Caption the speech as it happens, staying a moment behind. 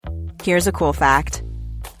Here's a cool fact.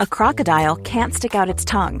 A crocodile can't stick out its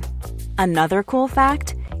tongue. Another cool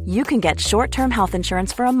fact, you can get short-term health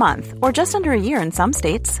insurance for a month or just under a year in some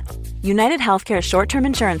states. United Healthcare short-term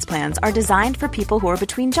insurance plans are designed for people who are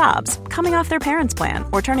between jobs, coming off their parents' plan,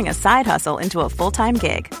 or turning a side hustle into a full-time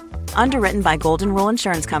gig. Underwritten by Golden Rule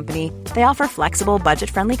Insurance Company, they offer flexible,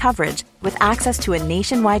 budget-friendly coverage with access to a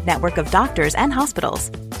nationwide network of doctors and hospitals.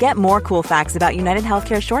 Get more cool facts about United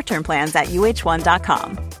Healthcare short-term plans at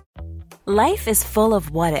uh1.com. Life is full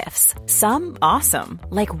of what-ifs. Some awesome,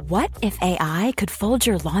 like what if AI could fold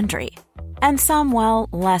your laundry? And some, well,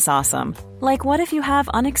 less awesome, like what if you have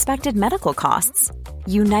unexpected medical costs?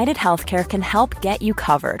 United Healthcare can help get you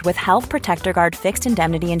covered with Health Protector Guard fixed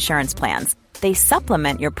indemnity insurance plans. They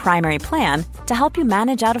supplement your primary plan to help you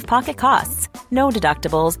manage out-of-pocket costs. No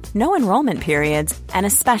deductibles, no enrollment periods, and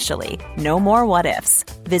especially no more what-ifs.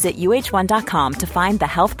 Visit uh1.com to find the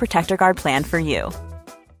Health Protector Guard plan for you.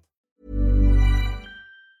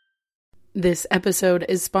 This episode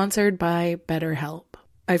is sponsored by BetterHelp.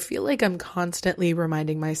 I feel like I'm constantly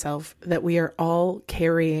reminding myself that we are all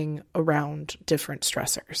carrying around different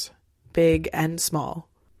stressors, big and small.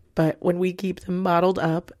 But when we keep them bottled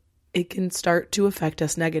up, it can start to affect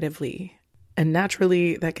us negatively. And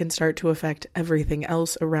naturally, that can start to affect everything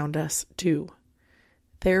else around us too.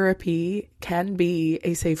 Therapy can be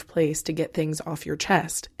a safe place to get things off your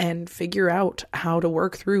chest and figure out how to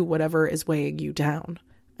work through whatever is weighing you down.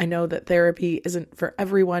 I know that therapy isn't for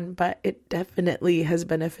everyone, but it definitely has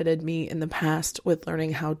benefited me in the past with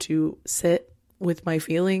learning how to sit with my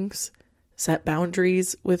feelings, set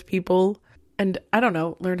boundaries with people, and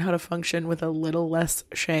learn how to function with a little less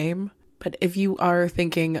shame. But if you are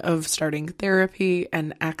thinking of starting therapy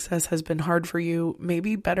and access has been hard for you,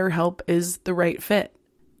 maybe BetterHelp is the right fit.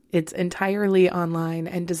 It's entirely online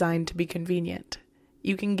and designed to be convenient.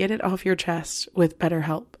 You can get it off your chest with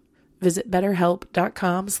BetterHelp. Visit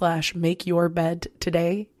BetterHelp.com/makeyourbed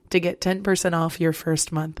today to get 10% off your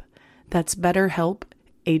first month. That's BetterHelp,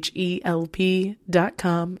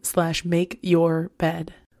 HELP.com/makeyourbed.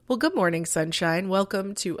 Well, good morning, sunshine.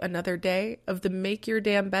 Welcome to another day of the Make Your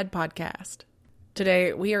Damn Bed podcast.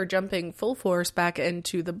 Today, we are jumping full force back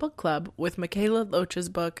into the book club with Michaela Loach's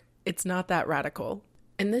book, It's Not That Radical.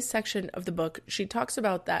 In this section of the book, she talks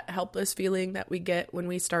about that helpless feeling that we get when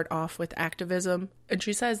we start off with activism. And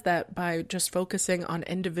she says that by just focusing on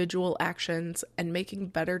individual actions and making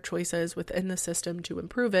better choices within the system to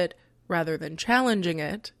improve it, rather than challenging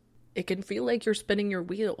it, it can feel like you're spinning your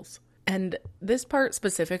wheels. And this part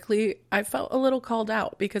specifically, I felt a little called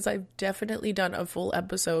out because I've definitely done a full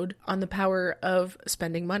episode on the power of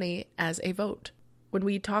spending money as a vote. When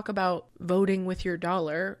we talk about voting with your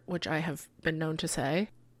dollar, which I have been known to say,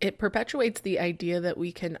 it perpetuates the idea that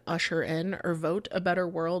we can usher in or vote a better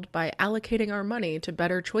world by allocating our money to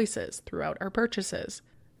better choices throughout our purchases,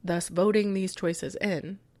 thus voting these choices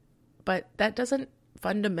in. But that doesn't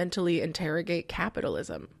fundamentally interrogate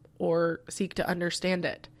capitalism or seek to understand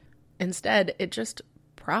it. Instead, it just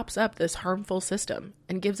props up this harmful system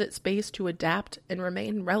and gives it space to adapt and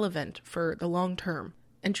remain relevant for the long term.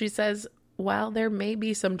 And she says, while there may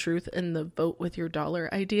be some truth in the vote with your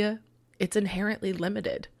dollar idea, it's inherently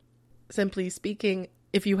limited. Simply speaking,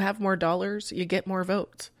 if you have more dollars, you get more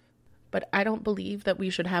votes. But I don't believe that we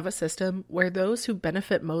should have a system where those who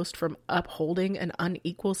benefit most from upholding an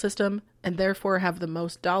unequal system and therefore have the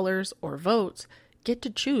most dollars or votes get to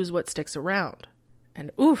choose what sticks around. And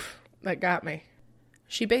oof, that got me.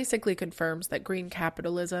 She basically confirms that green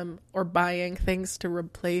capitalism, or buying things to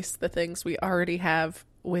replace the things we already have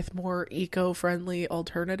with more eco-friendly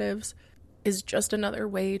alternatives, is just another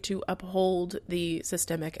way to uphold the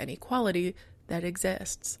systemic inequality that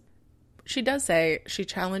exists. She does say she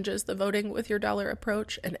challenges the voting with your dollar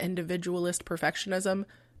approach and individualist perfectionism,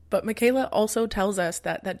 but Michaela also tells us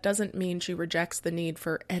that that doesn't mean she rejects the need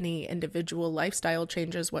for any individual lifestyle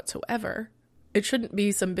changes whatsoever. It shouldn't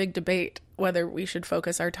be some big debate whether we should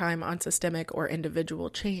focus our time on systemic or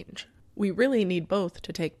individual change. We really need both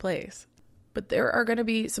to take place. But there are going to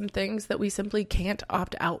be some things that we simply can't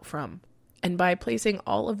opt out from. And by placing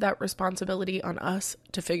all of that responsibility on us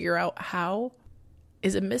to figure out how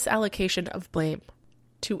is a misallocation of blame.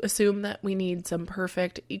 To assume that we need some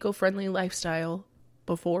perfect eco-friendly lifestyle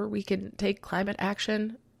before we can take climate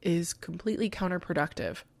action is completely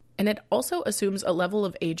counterproductive. And it also assumes a level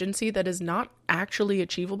of agency that is not actually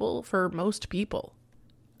achievable for most people.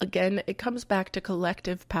 Again, it comes back to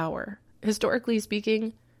collective power. Historically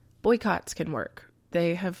speaking, boycotts can work.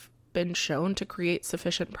 They have been shown to create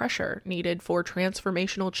sufficient pressure needed for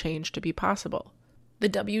transformational change to be possible. The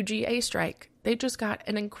WGA strike, they just got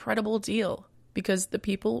an incredible deal because the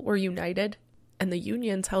people were united and the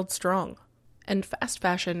unions held strong. And fast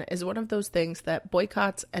fashion is one of those things that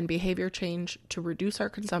boycotts and behavior change to reduce our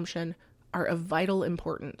consumption are of vital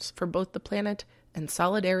importance for both the planet and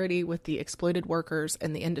solidarity with the exploited workers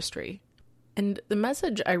in the industry. And the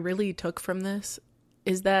message I really took from this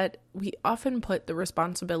is that we often put the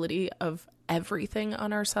responsibility of everything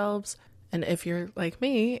on ourselves, and if you're like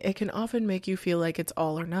me, it can often make you feel like it's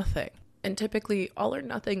all or nothing. And typically, all or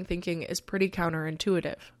nothing thinking is pretty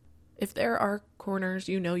counterintuitive. If there are corners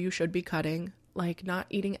you know you should be cutting, like not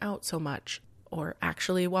eating out so much, or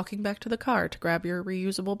actually walking back to the car to grab your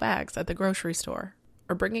reusable bags at the grocery store,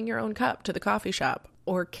 or bringing your own cup to the coffee shop,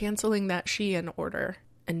 or canceling that Shein order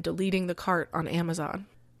and deleting the cart on Amazon,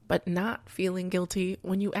 but not feeling guilty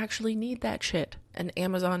when you actually need that shit and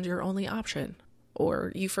Amazon's your only option,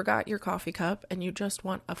 or you forgot your coffee cup and you just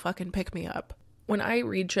want a fucking pick-me-up. When I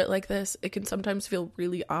read shit like this, it can sometimes feel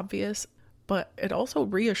really obvious, but it also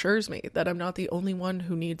reassures me that I'm not the only one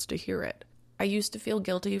who needs to hear it. I used to feel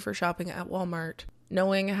guilty for shopping at Walmart,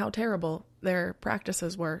 knowing how terrible their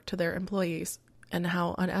practices were to their employees and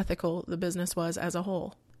how unethical the business was as a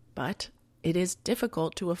whole. But it is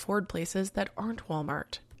difficult to afford places that aren't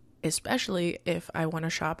Walmart, especially if I want to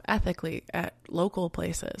shop ethically at local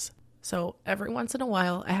places. So every once in a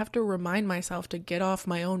while, I have to remind myself to get off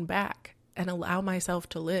my own back and allow myself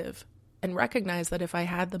to live, and recognize that if I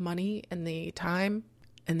had the money and the time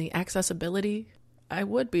and the accessibility, I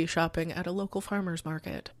would be shopping at a local farmer's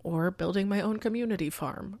market or building my own community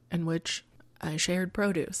farm in which I shared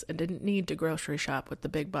produce and didn't need to grocery shop with the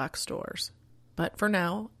big box stores. But for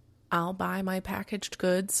now, I'll buy my packaged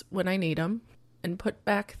goods when I need them and put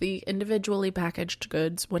back the individually packaged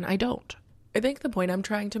goods when I don't. I think the point I'm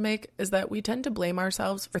trying to make is that we tend to blame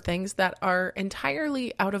ourselves for things that are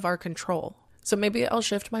entirely out of our control. So maybe I'll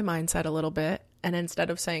shift my mindset a little bit, and instead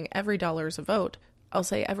of saying every dollar is a vote, I'll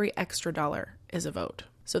say every extra dollar is a vote.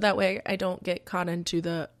 So that way I don't get caught into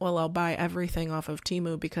the, well, I'll buy everything off of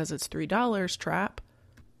Temu because it's $3 trap.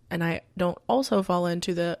 And I don't also fall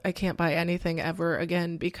into the, I can't buy anything ever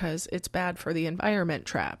again because it's bad for the environment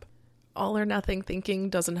trap. All or nothing thinking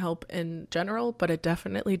doesn't help in general, but it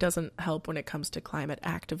definitely doesn't help when it comes to climate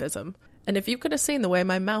activism. And if you could have seen the way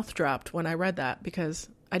my mouth dropped when I read that, because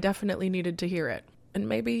I definitely needed to hear it. And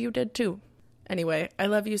maybe you did too. Anyway, I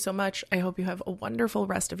love you so much. I hope you have a wonderful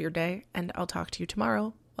rest of your day, and I'll talk to you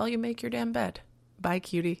tomorrow while you make your damn bed. Bye,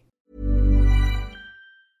 cutie.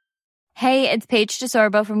 Hey, it's Paige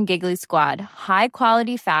DeSorbo from Giggly Squad. High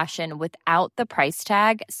quality fashion without the price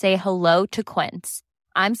tag. Say hello to Quince.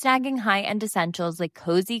 I'm snagging high-end essentials like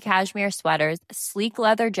cozy cashmere sweaters, sleek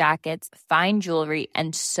leather jackets, fine jewelry,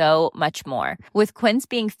 and so much more. With Quince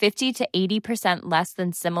being 50 to 80% less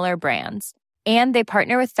than similar brands. And they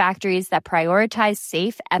partner with factories that prioritize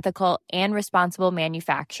safe, ethical, and responsible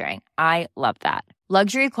manufacturing. I love that.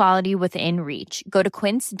 Luxury quality within reach. Go to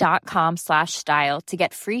quince.com/style to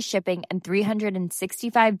get free shipping and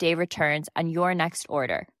 365-day returns on your next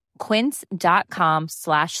order.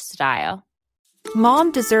 Quince.com/style.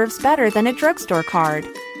 Mom deserves better than a drugstore card.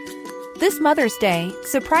 This Mother's Day,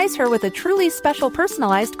 surprise her with a truly special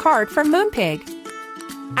personalized card from Moonpig.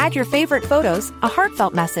 Add your favorite photos, a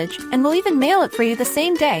heartfelt message, and we'll even mail it for you the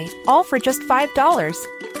same day, all for just $5.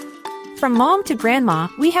 From mom to grandma,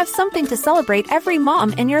 we have something to celebrate every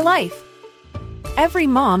mom in your life. Every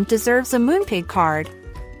mom deserves a Moonpig card.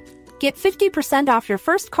 Get 50% off your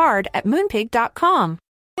first card at Moonpig.com.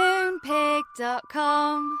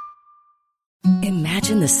 Moonpig.com.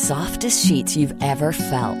 Imagine the softest sheets you've ever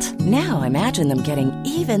felt. Now imagine them getting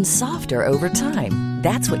even softer over time.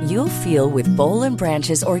 That's what you'll feel with Boll &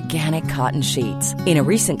 Branch's organic cotton sheets. In a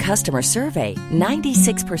recent customer survey,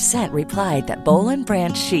 96% replied that Boll &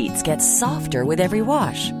 Branch sheets get softer with every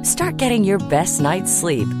wash. Start getting your best night's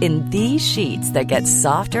sleep in these sheets that get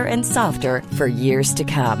softer and softer for years to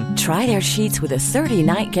come. Try their sheets with a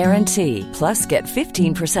 30-night guarantee. Plus, get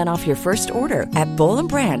 15% off your first order at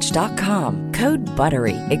bollandbranch.com. Code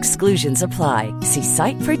BUTTERY. Exclusions apply. See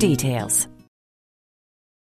site for details.